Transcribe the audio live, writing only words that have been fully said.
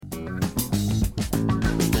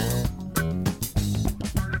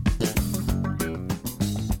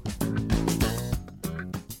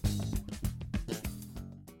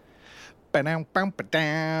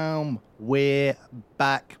We're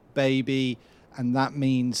back, baby. And that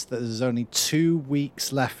means that there's only 2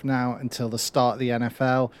 weeks left now until the start of the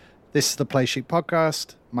NFL. This is the Play Sheet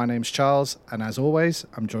Podcast. My name's Charles, and as always,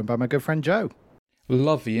 I'm joined by my good friend Joe.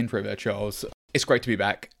 Love the intro there, Charles. It's great to be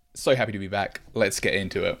back. So happy to be back. Let's get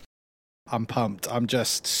into it. I'm pumped. I'm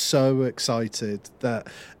just so excited that,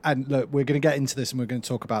 and look, we're going to get into this and we're going to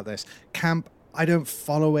talk about this. Camp, I don't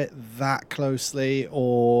follow it that closely,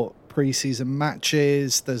 or preseason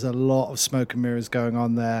matches. There's a lot of smoke and mirrors going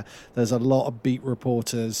on there. There's a lot of beat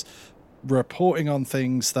reporters reporting on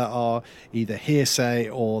things that are either hearsay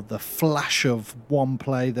or the flash of one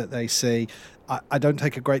play that they see. I don't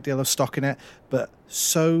take a great deal of stock in it, but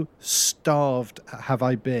so starved have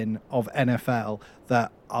I been of NFL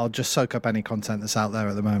that I'll just soak up any content that's out there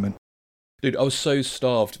at the moment. Dude, I was so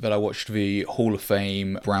starved that I watched the Hall of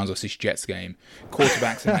Fame Browns vs Jets game.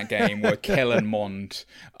 Quarterbacks in that game were Kellen Mond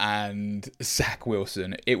and Zach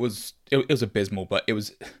Wilson. It was abysmal, but it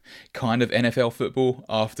was kind of NFL football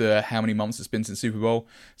after how many months it's been since Super Bowl.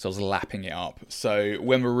 So I was lapping it up. So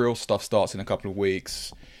when the real stuff starts in a couple of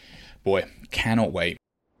weeks, boy, cannot wait.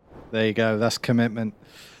 There you go. That's commitment.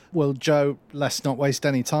 Well, Joe, let's not waste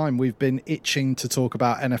any time. We've been itching to talk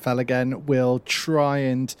about NFL again. We'll try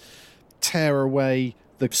and tear away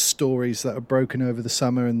the stories that are broken over the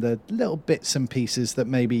summer and the little bits and pieces that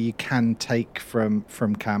maybe you can take from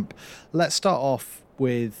camp. Let's start off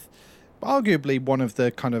with arguably one of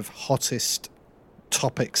the kind of hottest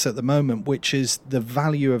topics at the moment, which is the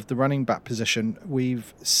value of the running back position.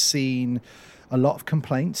 We've seen a lot of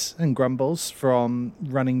complaints and grumbles from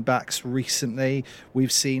running backs recently.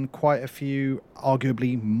 We've seen quite a few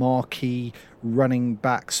arguably marquee running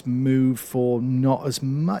backs move for not as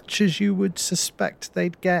much as you would suspect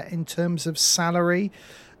they'd get in terms of salary.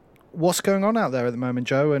 What's going on out there at the moment,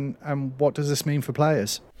 Joe, and what does this mean for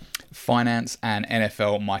players? Finance and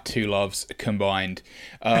NFL, my two loves combined.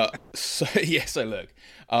 So look,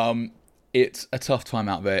 it's a tough time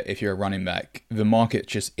out there if you're a running back. The market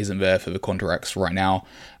just isn't there for the contracts right now.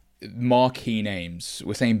 Marquee names,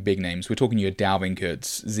 we're saying big names. We're talking your Dalvin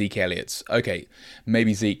Cooks, Zeke Elliott's. Okay,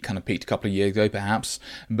 maybe Zeke kind of peaked a couple of years ago, perhaps.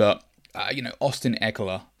 But, Austin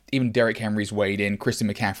Eckler, even Derrick Henry's weighed in, Christian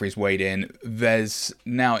McCaffrey's weighed in. There's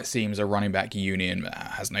now, it seems, a running back union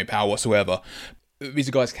that has no power whatsoever. These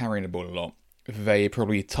are guys carrying the ball a lot. They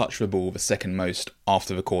probably touch the ball the second most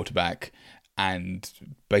after the quarterback. And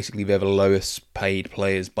basically they're the lowest paid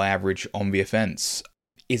players by average on the offense.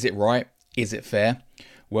 Is it right? Is it fair?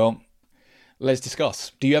 Well, let's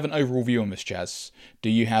discuss. Do you have an overall view on this, Chaz? Do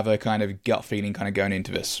you have a kind of gut feeling kind of going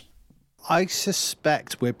into this? I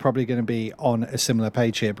suspect we're probably going to be on a similar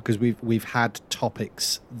page here because we've had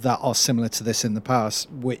topics that are similar to this in the past,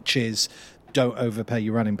 which is don't overpay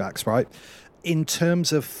your running backs, right? In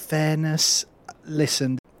terms of fairness,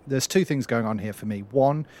 listen, there's two things going on here for me.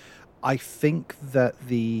 One, I think that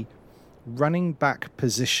the running back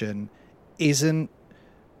position isn't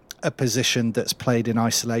a position that's played in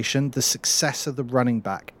isolation. The success of the running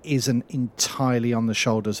back isn't entirely on the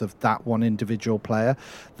shoulders of that one individual player.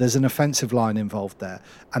 There's an offensive line involved there,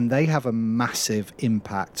 and they have a massive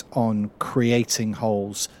impact on creating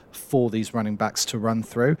holes for these running backs to run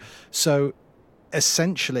through. So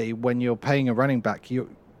essentially, when you're paying a running back,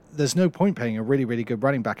 there's no point paying a really, really good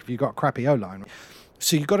running back if you've got a crappy O-line.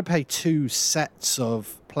 So you've got to pay two sets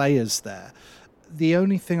of players there. The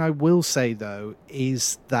only thing I will say, though,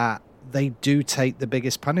 is that they do take the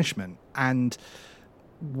biggest punishment. And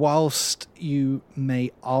whilst you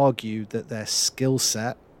may argue that their skill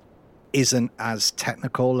set isn't as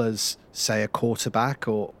technical as, say, a quarterback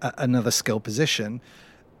or another skill position,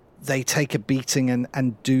 they take a beating,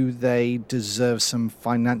 and do they deserve some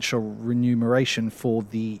financial remuneration for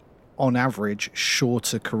the, on average,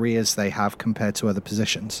 shorter careers they have compared to other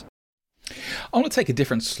positions? I want to take a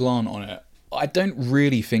different slant on it. I don't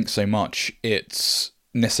really think so much it's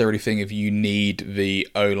necessarily a thing if you need the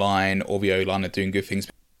O-line or the O-line are doing good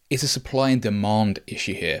things. It's a supply and demand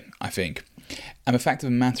issue here, I think. And the fact of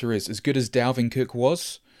the matter is, as good as Dalvin Cook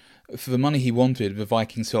was, for the money he wanted, the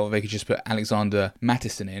Vikings felt they could just put Alexander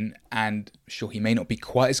Mattison in, and sure, he may not be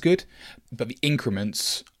quite as good, but the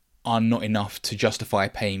increments are not enough to justify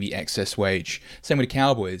paying the excess wage. Same with the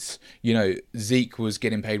Cowboys. Zeke was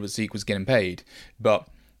getting paid what Zeke was getting paid, but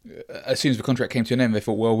as soon as the contract came to an end, they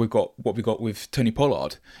thought, well, we've got what we got with Tony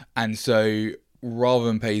Pollard, and so rather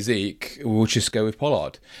than pay Zeke, we'll just go with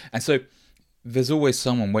Pollard. And so there's always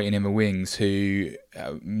someone waiting in the wings who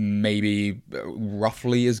maybe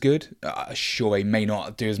roughly as good. Sure, they may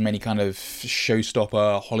not do as many kind of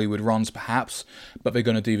showstopper Hollywood runs, perhaps, but they're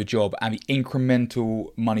going to do the job. And the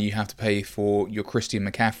incremental money you have to pay for your Christian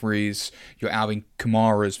McCaffreys, your Alvin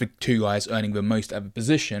Kamaras, the two guys earning the most at the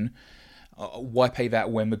position, why pay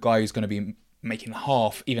that when the guy who's going to be making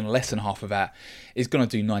half, even less than half of that, is going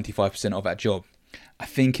to do 95% of that job? I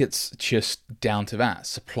think it's just down to that,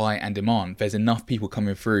 supply and demand. There's enough people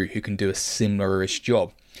coming through who can do a similar-ish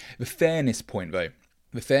job. The fairness point, though.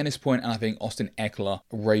 And I think Austin Ekeler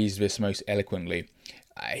raised this most eloquently.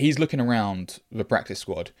 He's looking around the practice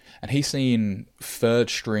squad, and he's seeing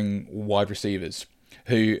third-string wide receivers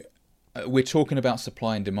who, we're talking about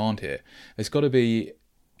supply and demand here. There's got to be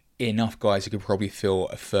enough guys who could probably fill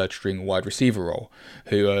a third string wide receiver role,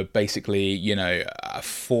 who are basically, a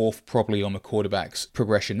fourth probably on the quarterback's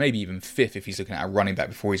progression, maybe even fifth if he's looking at a running back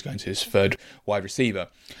before he's going to his third wide receiver.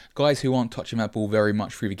 Guys who aren't touching that ball very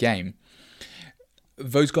much through the game.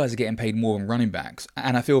 Those guys are getting paid more than running backs.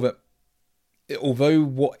 And I feel that although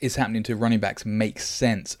what is happening to running backs makes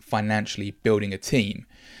sense financially building a team,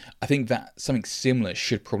 I think that something similar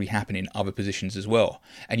should probably happen in other positions as well.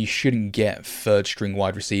 And you shouldn't get third string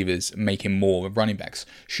wide receivers making more than running backs.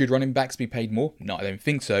 Should running backs be paid more? No, I don't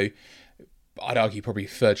think so. I'd argue probably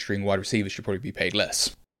third string wide receivers should probably be paid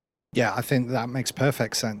less. Yeah, I think that makes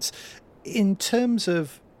perfect sense. In terms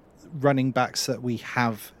of running backs that we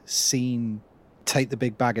have seen take the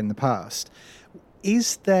big bag in the past,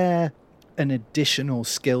 is there an additional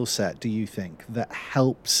skill set, do you think, that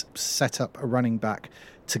helps set up a running back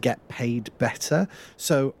to get paid better?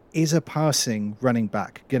 So is a passing running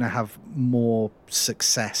back going to have more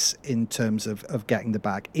success in terms of getting the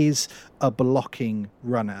bag? Is a blocking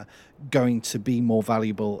runner going to be more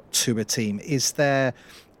valuable to a team? Is there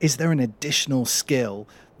an additional skill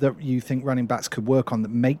that you think running backs could work on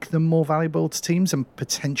that make them more valuable to teams and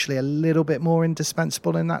potentially a little bit more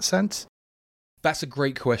indispensable in that sense? That's a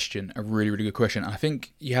great question, a really, really good question. I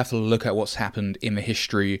think you have to look at what's happened in the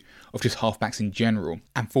history of just halfbacks in general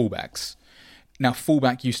and fullbacks. Now,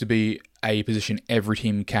 fullback used to be a position every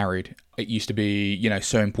team carried. It used to be,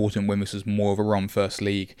 so important when this was more of a run-first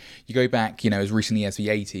league. You go back, as recently as the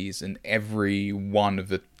 80s, and every one of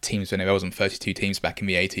the teams, when there wasn't 32 teams back in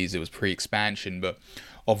the 80s, it was pre-expansion, but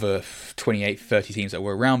of the 28, 30 teams that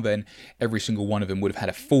were around then, every single one of them would have had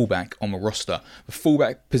a fullback on the roster. The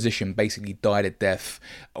fullback position basically died a death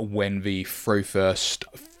when the throw-first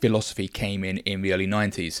philosophy came in the early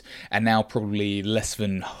 90s. And now probably less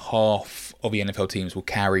than half of the NFL teams will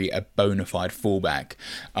carry a bona fide fullback.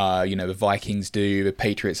 The Vikings do, the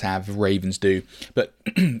Patriots have, the Ravens do, but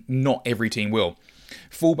not every team will.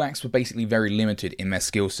 Fullbacks were basically very limited in their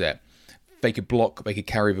skill set. They could block, they could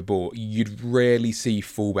carry the ball. You'd rarely see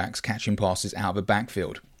fullbacks catching passes out of the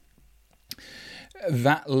backfield.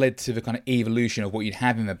 That led to the kind of evolution of what you'd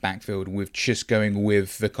have in the backfield with just going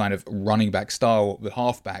with the kind of running back style, the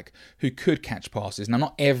halfback, who could catch passes. Now,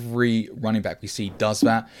 not every running back we see does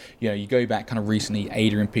that. You go back kind of recently,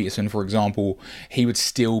 Adrian Peterson, for example, he would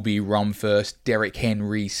still be run first. Derrick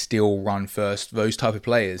Henry still run first, those type of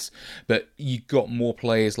players. But you got more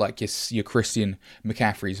players like your Christian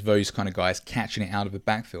McCaffreys, those kind of guys catching it out of the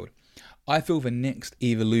backfield. I feel the next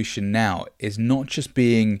evolution now is not just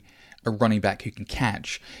being a running back who can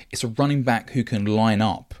catch, it's a running back who can line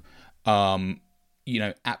up,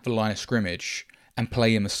 at the line of scrimmage and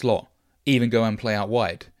play in the slot, even go and play out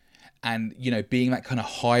wide. And, being that kind of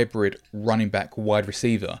hybrid running back wide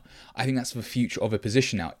receiver, I think that's the future of a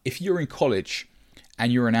position now. If you're in college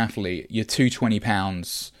and you're an athlete, you're 220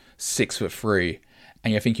 pounds, 6'3",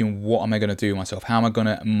 and you're thinking, what am I going to do with myself? How am I going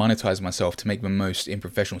to monetize myself to make the most in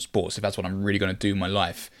professional sports if that's what I'm really going to do in my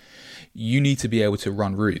life? You need to be able to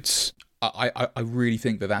run routes. I really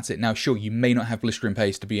think that that's it. Now, sure, you may not have blistering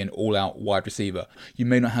pace to be an all-out wide receiver. You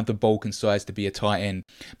may not have the bulk and size to be a tight end.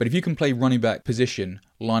 But if you can play running back position,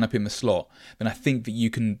 line up in the slot, then I think that you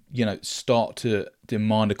can, start to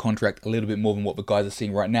demand a contract a little bit more than what the guys are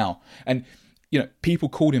seeing right now. And, people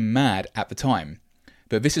called him mad at the time.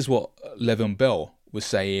 But this is what Le'Veon Bell was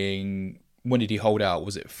saying. When did he hold out?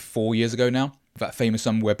 Was it 4 years ago now? That famous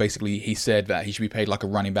one where basically he said that he should be paid like a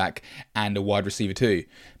running back and a wide receiver too.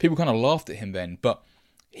 People kind of laughed at him then, but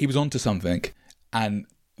he was onto something, and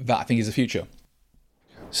that I think is the future.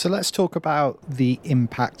 So let's talk about the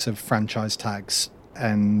impact of franchise tags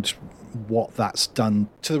and what that's done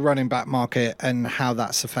to the running back market and how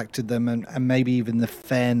that's affected them, and maybe even the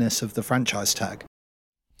fairness of the franchise tag.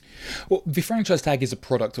 Well, the franchise tag is a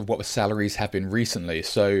product of what the salaries have been recently.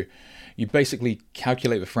 So you basically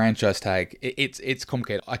calculate the franchise tag. It's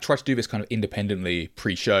complicated. I tried to do this kind of independently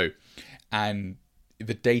pre-show, and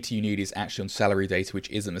the data you need is actually on salary data, which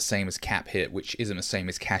isn't the same as cap hit, which isn't the same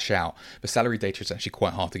as cash out. The salary data is actually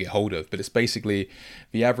quite hard to get hold of, but it's basically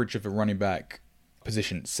the average of a running back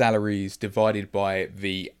position salaries divided by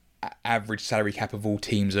the average salary cap of all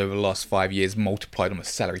teams over the last 5 years multiplied on the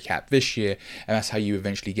salary cap this year, and that's how you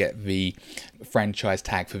eventually get the franchise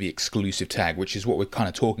tag for the exclusive tag, which is what we're kind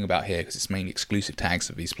of talking about here, because it's mainly exclusive tags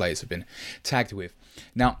that these players have been tagged with.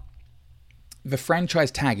 Now, the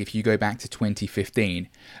franchise tag, if you go back to 2015,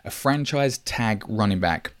 a franchise tag running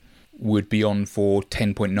back would be on for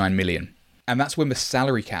 10.9 million. And that's when the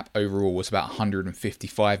salary cap overall was about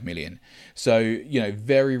 155 million. So,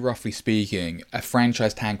 very roughly speaking, a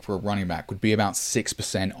franchise tag for a running back would be about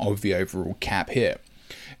 6% of the overall cap here.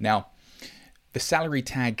 Now, the salary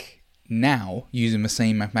tag now, using the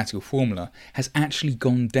same mathematical formula, has actually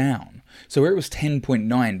gone down. So where it was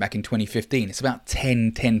 10.9 back in 2015, it's about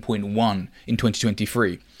 10.1 in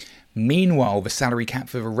 2023. Meanwhile, the salary cap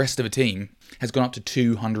for the rest of the team has gone up to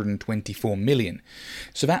 224 million.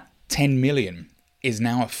 So that 10 million is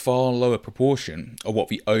now a far lower proportion of what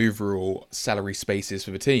the overall salary space is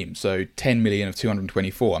for the team. So 10 million of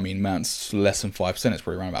 224, amounts less than 5%. It's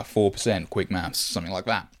probably around about 4%, quick maths, something like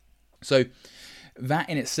that. So that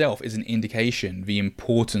in itself is an indication the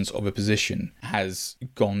importance of a position has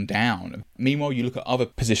gone down. Meanwhile, you look at other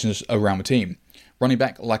positions around the team. Running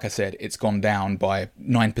back, like I said, it's gone down by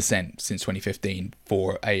 9% since 2015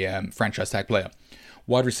 for a franchise tag player.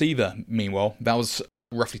 Wide receiver, meanwhile, that was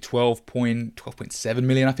roughly 12.7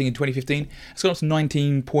 million, I think, in 2015. It's gone up to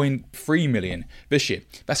 19.3 million this year.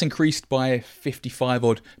 That's increased by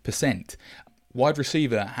 55% Wide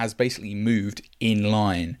receiver has basically moved in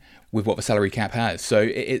line with what the salary cap has. So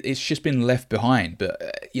it's just been left behind.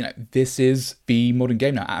 But, this is the modern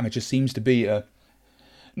game now. And it just seems to be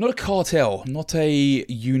not a cartel, not a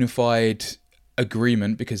unified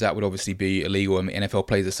agreement, because that would obviously be illegal and the NFL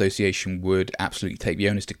Players Association would absolutely take the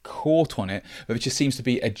owners to court on it. But it just seems to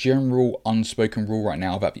be a general unspoken rule right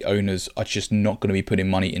now that the owners are just not going to be putting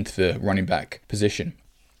money into the running back position.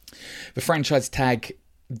 The franchise tag,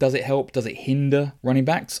 does it help? Does it hinder running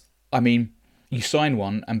backs? I mean, you sign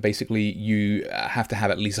one and basically you have to have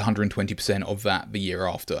at least 120% of that the year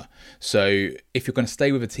after. So if you're going to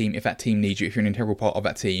stay with a team, if that team needs you, if you're an integral part of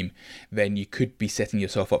that team, then you could be setting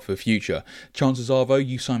yourself up for the future. Chances are, though,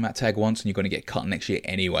 you sign that tag once and you're going to get cut next year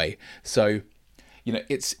anyway. So,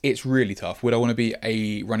 it's really tough. Would I want to be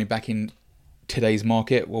a running back in today's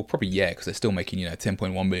market? Well, probably yeah, because they're still making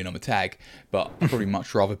 10.1 million on the tag, but I'd probably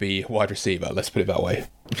much rather be a wide receiver, let's put it that way.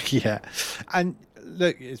 Yeah. And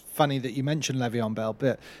look, it's funny that you mentioned Le'Veon Bell,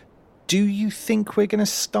 but do you think we're going to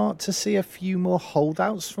start to see a few more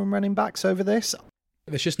holdouts from running backs over this?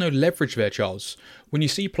 There's just no leverage there, Charles. When you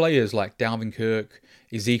see players like Dalvin Cook,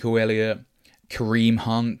 Ezekiel Elliott, Kareem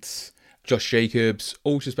Hunt, Josh Jacobs,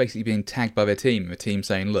 all just basically being tagged by their team, the team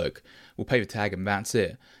saying, look, we'll pay the tag and that's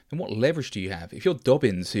it. Then what leverage do you have? If you're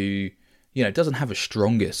Dobbins, who, doesn't have the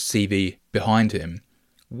strongest CV behind him,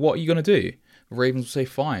 what are you going to do? The Ravens will say,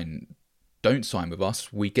 fine, don't sign with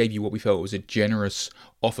us. We gave you what we felt was a generous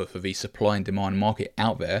offer for the supply and demand market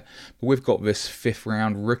out there. But we've got this 5th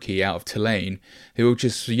round rookie out of Tulane who will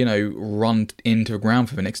just, run into the ground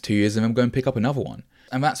for the next 2 years and then go and pick up another one.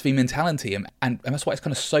 And that's the mentality. And that's why it's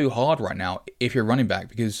kind of so hard right now if you're a running back,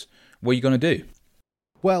 because what are you going to do?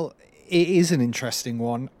 Well, it is an interesting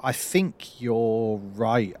one. I think you're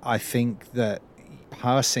right. I think that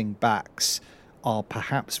passing backs are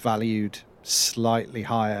perhaps valued slightly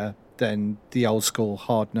higher than the old school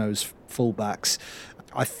hard-nosed fullbacks.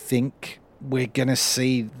 I think we're going to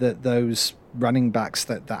see that those running backs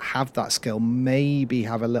that have that skill maybe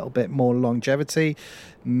have a little bit more longevity.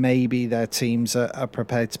 Maybe their teams are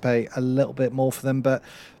prepared to pay a little bit more for them. But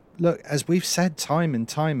look, as we've said time and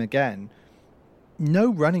time again,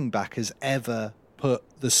 no running back has ever put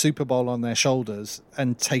the Super Bowl on their shoulders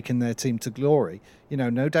and taken their team to glory.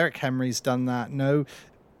 No Derrick Henry's done that. No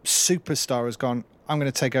superstar has gone, I'm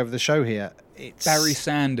going to take over the show here. It's Barry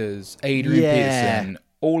Sanders, Adrian Peterson,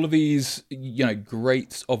 all of these,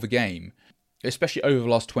 greats of the game, especially over the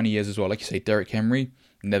last 20 years as well. Like you say, Derrick Henry,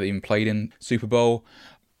 never even played in Super Bowl.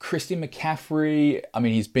 Christian McCaffrey,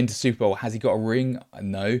 he's been to Super Bowl. Has he got a ring?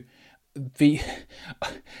 No. The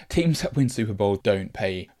teams that win Super Bowl don't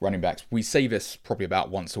pay running backs. We say this probably about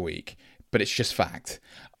once a week, but it's just fact.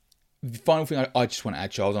 The final thing I just want to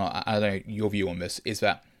add, Charles, and I don't know your view on this, is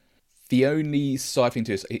that the only side thing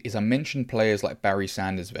to this is I mentioned players like Barry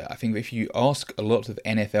Sanders there. I think if you ask a lot of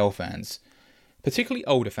NFL fans, particularly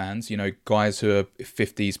older fans, guys who are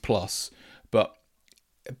 50s plus, but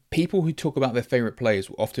people who talk about their favourite players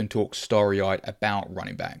will often talk starry-eyed about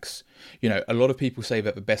running backs. You know, a lot of people say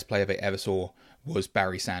that the best player they ever saw was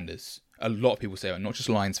Barry Sanders. A lot of people say that, not just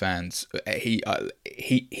Lions fans. He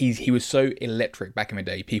was so electric back in the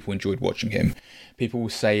day. People enjoyed watching him. People will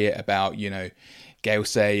say it about, you know, Gale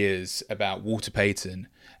Sayers, about Walter Payton.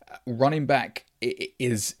 Running back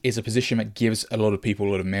is a position that gives a lot of people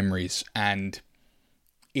a lot of memories. And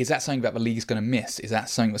is that something that the league is going to miss? Is that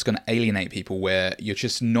something that's going to alienate people, where you're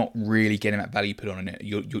just not really getting that value put on it?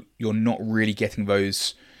 You're not really getting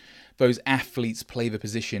those athletes play the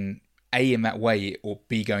position, A, in that way, or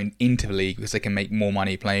B, going into the league because they can make more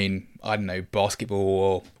money playing, I don't know, basketball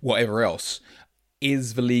or whatever else.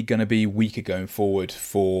 Is the league going to be weaker going forward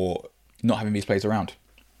for not having these players around?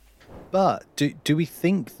 But do we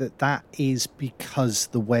think that is because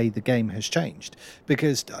the way the game has changed?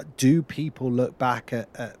 Because do people look back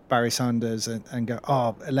at Barry Sanders and go,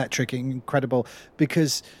 oh, electric, incredible?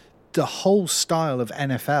 Because the whole style of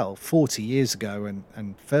NFL 40 years ago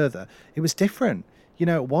and further, it was different. You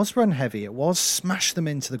know, it was run heavy. It was smash them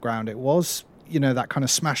into the ground. It was, you know, that kind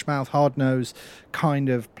of smash mouth, hard nose kind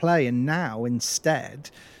of play. And now instead,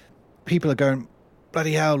 people are going,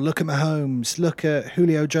 bloody hell, look at Mahomes, look at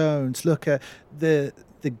Julio Jones, look at the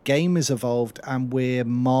game has evolved and we're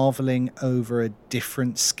marveling over a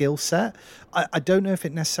different skill set. I don't know if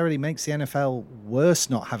it necessarily makes the NFL worse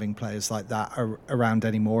not having players like that around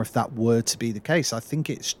anymore, if that were to be the case. I think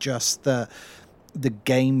it's just that the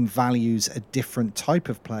game values a different type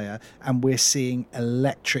of player, and we're seeing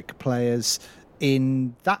electric players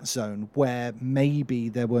in that zone where maybe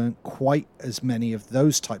there weren't quite as many of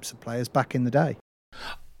those types of players back in the day.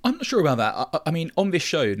 I'm not sure about that. I mean, on this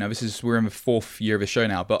show, now we're in the 4th year of the show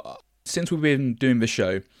now, but since we've been doing this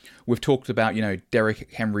show, we've talked about, you know,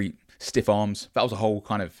 Derrick Henry stiff arms. That was a whole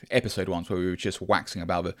kind of episode once where we were just waxing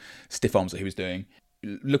about the stiff arms that he was doing.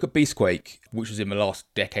 Look at Beastquake, which was in the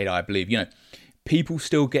last decade, I believe. You know, people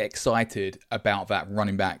still get excited about that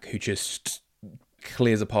running back who just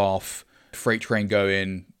clears a path, freight train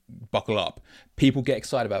going, buckle up. People get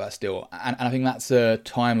excited about that still. And I think that's a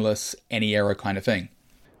timeless, any era kind of thing.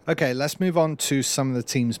 Okay, let's move on to some of the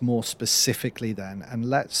teams more specifically then. And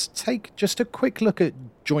let's take just a quick look at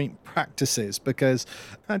joint practices, because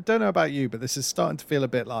I don't know about you, but this is starting to feel a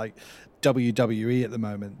bit like WWE at the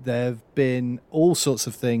moment. There have been all sorts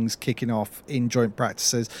of things kicking off in joint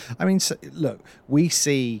practices. I mean, so, look, we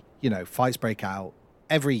see, you know, fights break out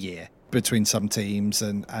every year between some teams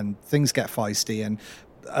and things get feisty, and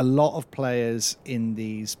a lot of players in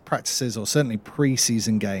these practices, or certainly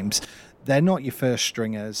pre-season games, they're not your first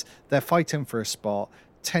stringers. They're fighting for a spot.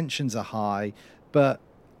 Tensions are high. But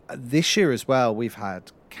this year as well, we've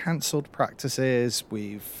had cancelled practices.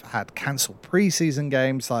 We've had cancelled pre-season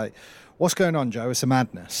games. Like, what's going on, Joe? It's a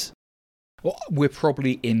madness. Well, we're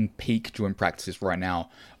probably in peak joint practices right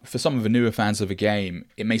now. For some of the newer fans of the game,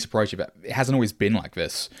 it may surprise you, but it hasn't always been like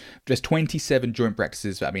this. There's 27 joint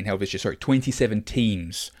practices that have been held this year. Sorry, 27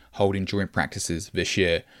 teams holding joint practices this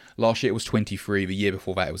year. Last year it was 23. The year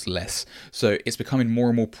before that it was less. So it's becoming more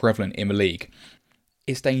and more prevalent in the league.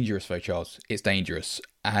 It's dangerous though, Charles. It's dangerous.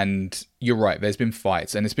 And you're right, there's been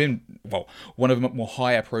fights. And it's been, well, one of the more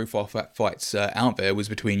higher profile fights out there was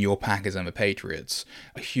between your Packers and the Patriots.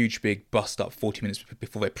 A huge big bust up 40 minutes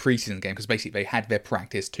before their preseason game, because basically they had their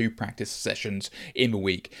two practice sessions in the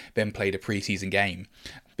week, then played a preseason game.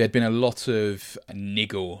 There'd been a lot of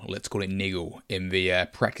niggle, let's call it niggle, in the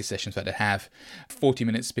practice sessions that they have. 40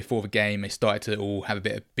 minutes before the game, they started to all have a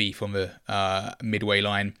bit of beef on the midway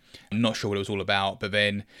line. I'm not sure what it was all about, but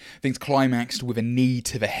then things climaxed with a knee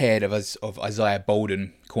to the head of Isaiah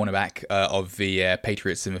Bolden, cornerback of the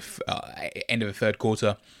Patriots in the end of the third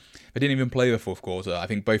quarter. They didn't even play the fourth quarter. I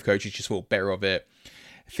think both coaches just thought better of it.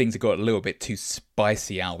 Things had got a little bit too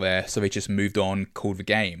spicy out there, so they just moved on, called the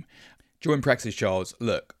game. Joint practice, Charles,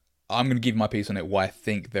 look, I'm going to give my piece on it, why I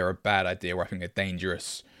think they're a bad idea, why I think they're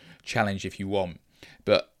dangerous. Challenge if you want.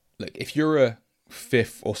 But look, if you're a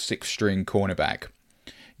 5th or 6th string cornerback,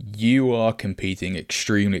 you are competing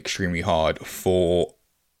extremely, extremely hard for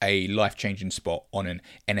a life-changing spot on an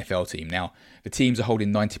NFL team. Now, the teams are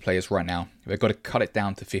holding 90 players right now. They've got to cut it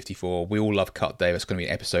down to 54. We all love cut day. That's going to be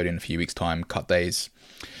an episode in a few weeks' time. Cut days,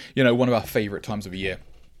 you know, one of our favourite times of the year.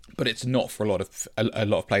 But it's not for a lot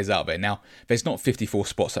of players out there. Now, there's not 54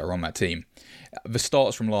 spots that are on that team. The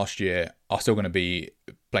starters from last year are still going to be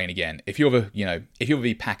playing again. If you're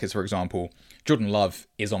the Packers, for example, Jordan Love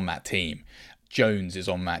is on that team. Jones is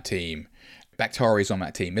on that team. Bakhtiari is on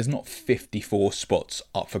that team. There's not 54 spots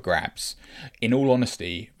up for grabs. In all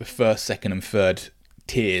honesty, the first, second, and third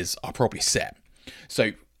tiers are probably set.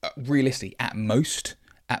 So, realistically, at most,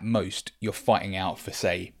 at most, you're fighting out for,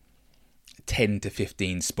 say, 10 to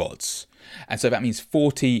 15 spots. And so that means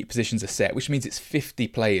 40 positions are set, which means it's 50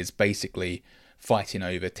 players basically fighting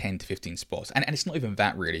over 10 to 15 spots. And it's not even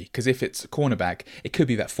that really, because if it's a cornerback, it could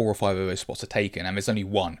be that 4 or 5 of those spots are taken and there's only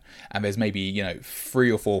one. And there's maybe,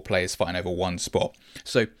 3 or 4 players fighting over one spot.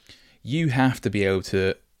 So you have to be able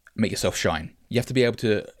to make yourself shine. You have to be able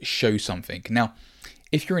to show something. Now,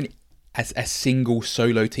 if you're in as a single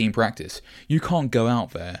solo team practice, you can't go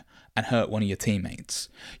out there and hurt one of your teammates.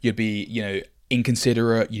 You'd be,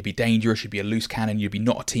 inconsiderate, you'd be dangerous, you'd be a loose cannon, you'd be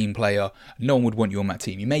not a team player. No one would want you on that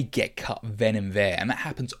team. You may get cut then and there, and that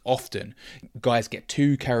happens often. Guys get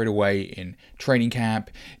too carried away in training camp,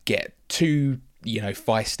 get too,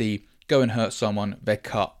 feisty, go and hurt someone, they're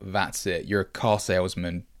cut, that's it. You're a car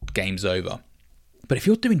salesman, game's over. But if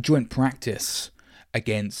you're doing joint practice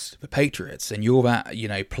against the Patriots and you're that,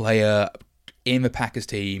 player in the Packers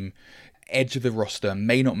team, edge of the roster,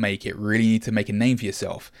 may not make it, really need to make a name for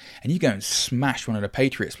yourself, and you go and smash one of the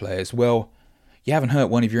Patriots players, well, you haven't hurt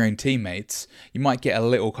one of your own teammates. You might get a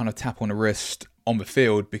little kind of tap on the wrist on the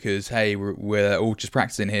field because, hey, we're all just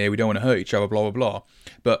practicing here, we don't want to hurt each other, blah, blah, blah.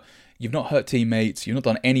 But you've not hurt teammates, you've not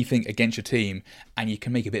done anything against your team, and you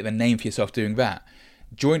can make a bit of a name for yourself doing that.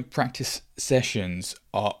 Joint practice sessions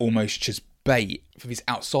are almost just bait for these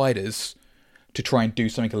outsiders to try and do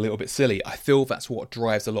something a little bit silly. I feel that's what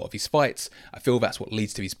drives a lot of these fights. I feel that's what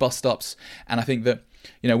leads to these bust-ups. And I think that,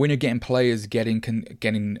 when you're getting players getting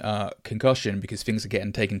concussion because things are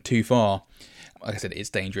getting taken too far, like I said, it's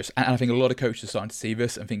dangerous. And I think a lot of coaches are starting to see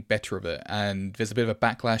this and think better of it. And there's a bit of a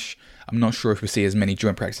backlash. I'm not sure if we'll see as many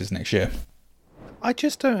joint practices next year. I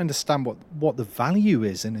just don't understand what the value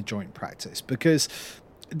is in a joint practice, because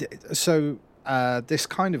this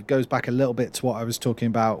kind of goes back a little bit to what I was talking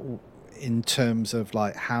about in terms of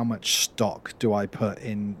like how much stock do I put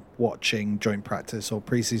in watching joint practice or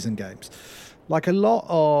preseason games. Like a lot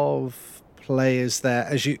of players there,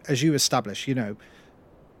 as you establish,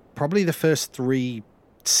 probably the first 3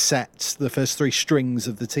 sets, the first 3 strings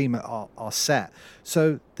of the team are set.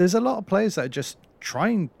 So there's a lot of players that are just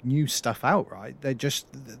trying new stuff out, right?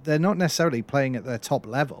 They're not necessarily playing at their top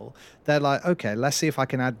level. They're like, okay, let's see if I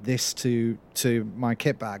can add this to my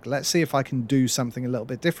kit bag. Let's see if I can do something a little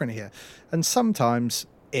bit different here. And sometimes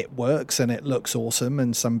it works and it looks awesome,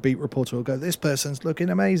 and some beat reporter will go, this person's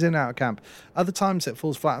looking amazing out of camp. Other times it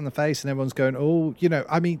falls flat on the face and everyone's going,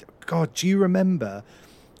 God, do you remember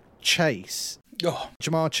Chase? Oh.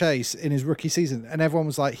 Jamar Chase in his rookie season, and everyone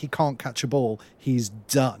was like, he can't catch a ball, he's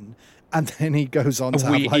done. And then he goes on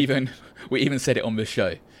to we even said it on this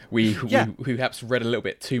show. We perhaps read a little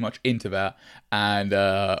bit too much into that, and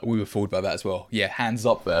we were fooled by that as well. Yeah, hands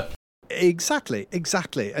up there. Exactly.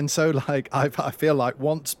 And so, like, I feel like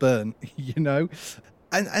once burnt,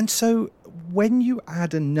 And so when you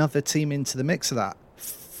add another team into the mix of that,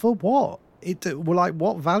 for what?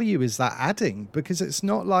 What value is that adding? Because it's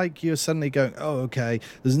not like you're suddenly going, oh, okay,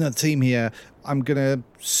 there's another team here, I'm going to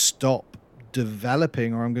stop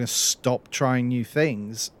developing, or I'm going to stop trying new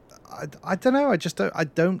things. I don't know. I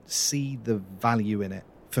don't see the value in it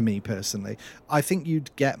for me personally. I think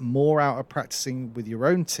you'd get more out of practicing with your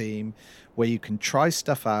own team, where you can try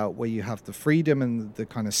stuff out, where you have the freedom and the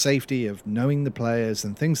kind of safety of knowing the players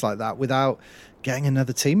and things like that without getting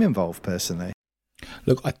another team involved personally.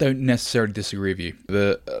 Look, I don't necessarily disagree with you.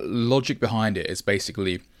 The logic behind it is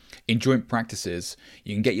basically, in joint practices,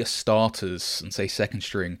 you can get your starters and say second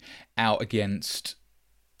string out against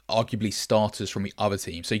arguably starters from the other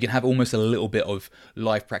team. So you can have almost a little bit of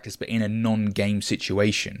live practice, but in a non-game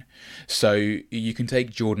situation. So you can take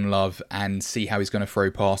Jordan Love and see how he's going to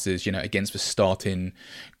throw passes, against the starting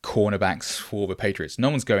cornerbacks for the Patriots. No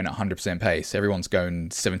one's going at 100% pace. Everyone's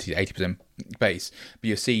going 70 to 80% pace. But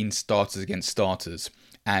you're seeing starters against starters,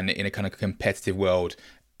 and in a kind of competitive world,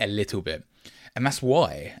 a little bit. And that's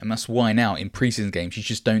why now in preseason games, you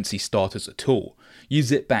just don't see starters at all. You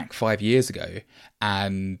zip back 5 years ago,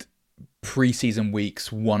 and preseason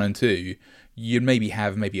weeks 1 and 2, you'd maybe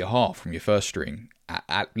have a half from your first string,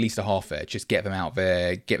 at least a half there. Just get them out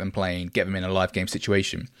there, get them playing, get them in a live game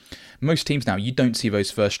situation. Most teams now, you don't see those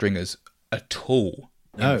first stringers at all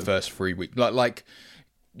in the first 3 weeks. Like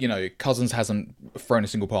Cousins hasn't thrown a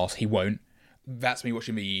single pass. He won't. That's me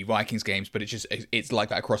watching the Vikings games, but it's like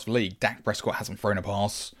that across the league. Dak Prescott hasn't thrown a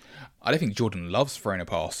pass. I don't think Jordan Love's thrown a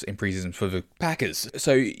pass in preseason for the Packers.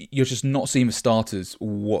 So you're just not seeing the starters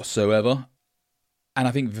whatsoever. And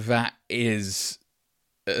I think that is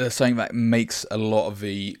something that makes a lot of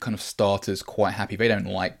the kind of starters quite happy. They don't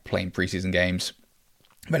like playing preseason games.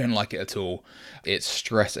 They don't like it at all. It's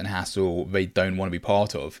stress and hassle they don't want to be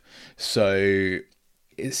part of. So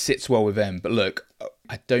it sits well with them. But look,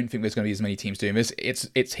 I don't think there's going to be as many teams doing this.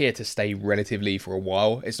 It's here to stay relatively for a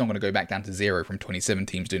while. It's not going to go back down to 0 from 27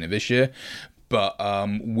 teams doing it this year. But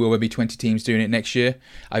will there be 20 teams doing it next year?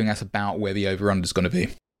 I think that's about where the over-under is going to be.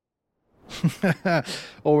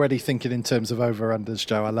 Already thinking in terms of over-unders,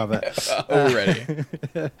 Joe. I love it. Already.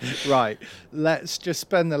 Right. Let's just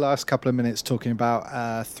spend the last couple of minutes talking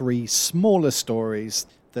about 3 smaller stories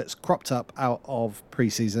that's cropped up out of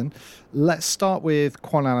preseason. Let's start with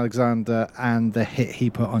Quan Alexander and the hit he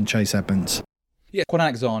put on Chase Edmonds. Yeah, Quan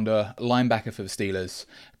Alexander, linebacker for the Steelers,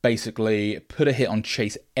 basically put a hit on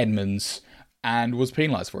Chase Edmonds and was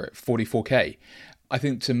penalised for it, $44K. I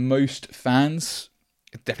think to most fans,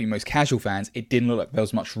 definitely most casual fans, it didn't look like there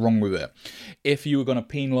was much wrong with it. If you were going to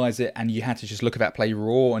penalise it and you had to just look at that play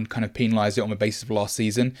raw and kind of penalise it on the basis of last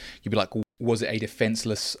season, you'd be like, was it a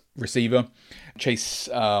defenceless receiver? Chase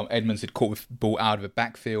Edmonds had caught the ball out of the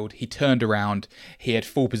backfield. He turned around, he had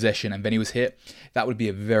full possession, and then he was hit. That would be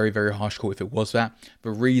a very, very harsh call if it was that. The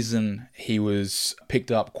reason he was picked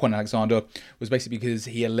up, Quan Alexander, was basically because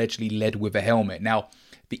he allegedly led with a helmet. Now,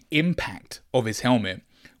 the impact of his helmet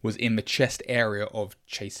was in the chest area of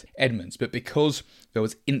Chase Edmonds, but because there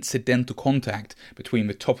was incidental contact between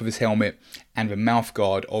the top of his helmet and the mouth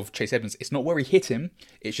guard of Chase Edmonds, it's not where he hit him,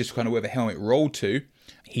 it's just kind of where the helmet rolled to,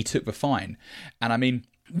 he took the fine. And I mean,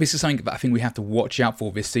 this is something that I think we have to watch out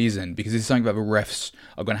for this season, because this is something that the refs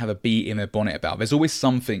are going to have a bee in their bonnet about. There's always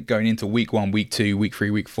something going into week 1, week 2, week 3,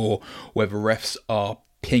 week 4, where the refs are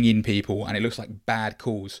pinging people and it looks like bad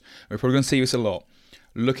calls. We're probably going to see this a lot.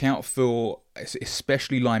 Look out for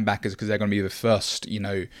especially linebackers, because they're going to be the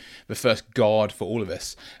first guard for all of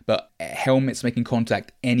this. But helmets making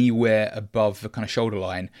contact anywhere above the kind of shoulder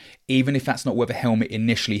line, even if that's not where the helmet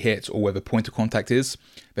initially hits or where the point of contact is,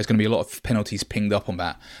 there's going to be a lot of penalties pinged up on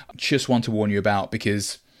that. Just want to warn you about,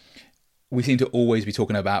 because we seem to always be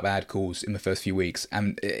talking about bad calls in the first few weeks,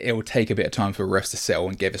 and it will take a bit of time for refs to settle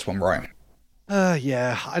and get this one right.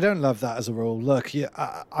 Yeah, I don't love that as a rule. Look,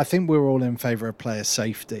 I think we're all in favour of player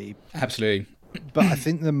safety. Absolutely. But I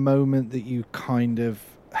think the moment that you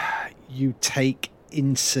you take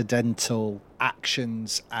incidental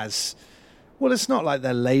actions as, well, it's not like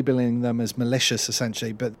they're labelling them as malicious,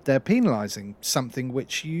 essentially, but they're penalising something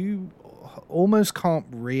which you almost can't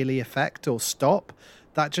really affect or stop.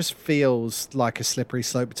 That just feels like a slippery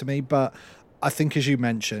slope to me. But I think, as you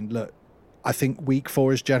mentioned, look, I think week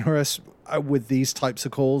 4 is generous with these types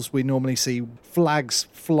of calls. We normally see flags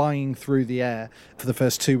flying through the air for the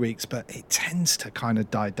first 2 weeks, but it tends to kind of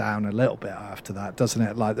die down a little bit after that, doesn't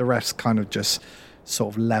it? Like the refs kind of just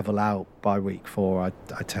sort of level out by week 4,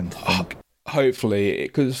 I tend to think. Hopefully,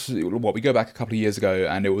 because we go back a couple of years ago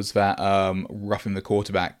and it was that roughing the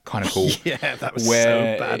quarterback kind of call. Yeah, that was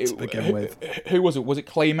so bad to begin with. Who was it? Was it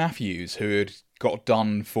Clay Matthews who had got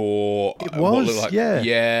done for? It was,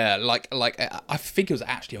 yeah. Like I think it was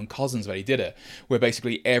actually on Cousins that he did it, where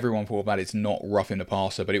basically everyone thought that it's not roughing the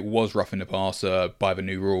passer, but it was roughing the passer by the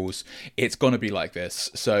new rules. It's going to be like this,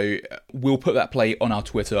 so we'll put that play on our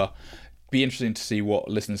Twitter. Be interesting to see what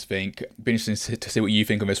listeners think. Be interesting to see what you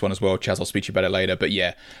think on this one as well. Chaz, I'll speak to you about it later. But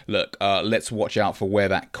yeah, look, let's watch out for where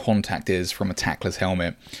that contact is from a tackler's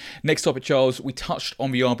helmet. Next topic, Charles. We touched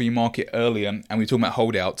on the RB market earlier, and we were talking about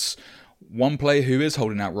holdouts. One player who is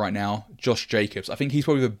holding out right now, Josh Jacobs. I think he's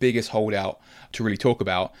probably the biggest holdout to really talk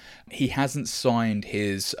about. He hasn't signed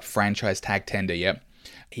his franchise tag tender yet.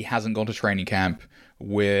 He hasn't gone to training camp.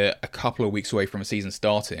 We're a couple of weeks away from the season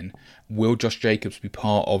starting. Will Josh Jacobs be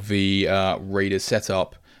part of the Raiders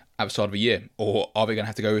setup at the start of the year? Or are they going to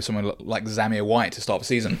have to go with someone like Zamir White to start the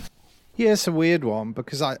season? Yeah, it's a weird one,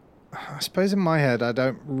 because I suppose in my head I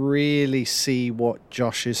don't really see what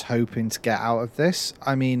Josh is hoping to get out of this.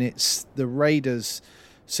 I mean, it's the Raiders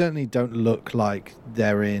certainly don't look like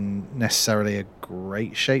they're in necessarily a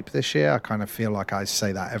great shape this year. I kind of feel like I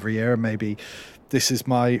say that every year, and maybe this is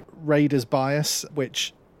my Raiders bias,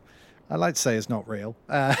 which I like to say is not real,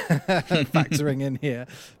 factoring in here.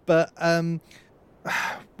 But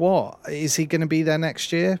what? Is he going to be there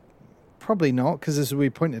next year? Probably not, because as we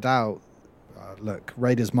pointed out, look,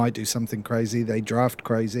 Raiders might do something crazy. They draft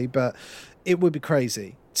crazy, but it would be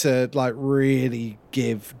crazy to like really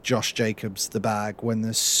give Josh Jacobs the bag when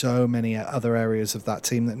there's so many other areas of that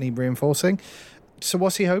team that need reinforcing. So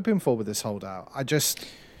what's he hoping for with this holdout? I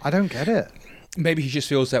don't get it. Maybe he just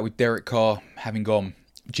feels that with Derek Carr having gone,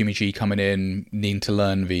 Jimmy G coming in, needing to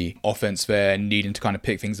learn the offense there, needing to kind of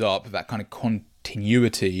pick things up, that kind of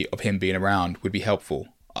continuity of him being around would be helpful.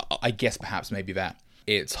 I guess perhaps maybe that.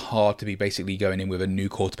 It's hard to be basically going in with a new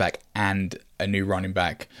quarterback and a new running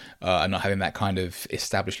back, and not having that kind of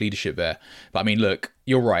established leadership there. But I mean, look,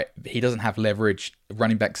 you're right. He doesn't have leverage.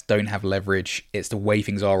 Running backs don't have leverage. It's the way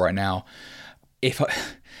things are right now.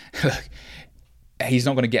 Look, he's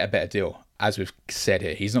not going to get a better deal. As we've said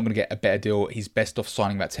here, he's not going to get a better deal. He's best off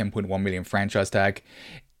signing that 10.1 million franchise tag.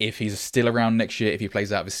 If he's still around next year, if he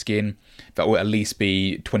plays out of his skin, that will at least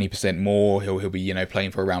be 20% more. He'll be playing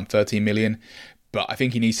for around 13 million. But I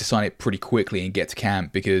think he needs to sign it pretty quickly and get to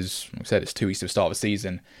camp because, like I said, it's 2 weeks to the start of the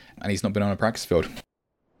season and he's not been on a practice field.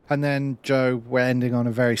 And then, Joe, we're ending on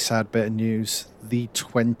a very sad bit of news. The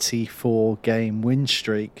 24-game win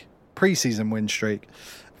streak, preseason win streak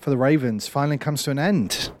for the Ravens finally comes to an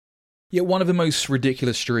end. Yeah, one of the most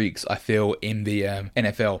ridiculous streaks, I feel, in the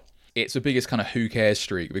NFL. It's the biggest kind of who cares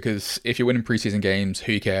streak because if you're winning preseason games,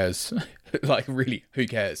 who cares? Like, really, who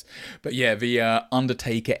cares? But yeah, the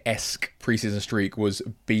Undertaker-esque preseason streak was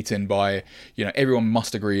beaten by, everyone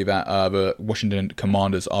must agree that the Washington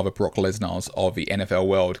Commanders are the Brock Lesnars of the NFL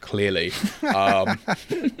world, clearly.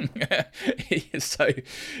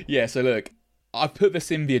 So look, I've put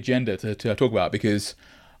this in the agenda to talk about because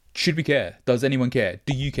should we care? Does anyone care?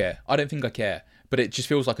 Do you care? I don't think I care. But it just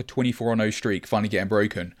feels like a 24-0 streak finally getting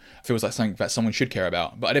broken. It feels like something that someone should care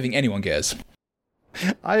about. But I don't think anyone cares.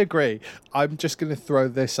 I agree. I'm just going to throw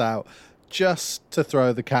this out just to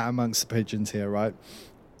throw the cat amongst the pigeons here, right?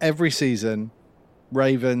 Every season,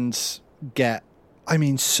 Ravens get,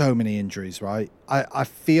 so many injuries, right? I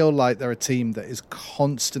feel like they're a team that is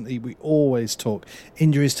constantly, we always talk,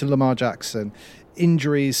 injuries to Lamar Jackson,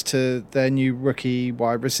 injuries to their new rookie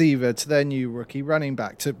wide receiver, to their new rookie running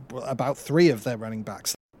back, to about 3 of their running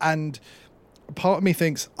backs. And part of me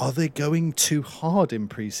thinks, are they going too hard in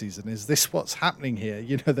preseason? Is this what's happening here?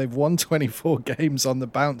 They've won 24 games on the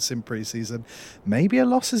bounce in preseason. Maybe a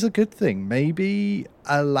loss is a good thing. Maybe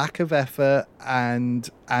a lack of effort and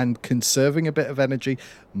conserving a bit of energy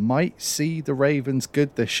might see the Ravens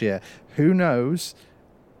good this year. Who knows?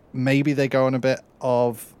 Maybe they go on a bit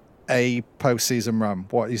of a postseason run.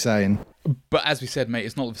 What are you saying? But as we said, mate,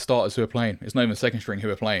 it's not the starters who are playing. It's not even the second string who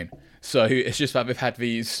are playing. So it's just that they've had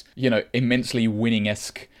these, immensely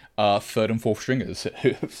winning-esque third and fourth stringers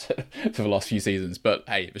for the last few seasons. But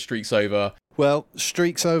hey, the streak's over. Well,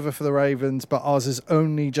 streak's over for the Ravens, but ours is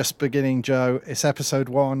only just beginning, Joe. It's episode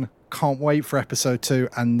 1. Can't wait for episode 2.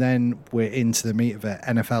 And then we're into the meat of it.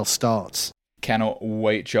 NFL starts. Cannot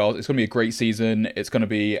wait, Charles. It's going to be a great season. It's going to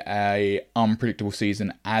be a unpredictable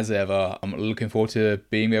season as ever. I'm looking forward to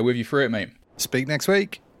being there with you through it, mate. Speak next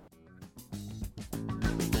week.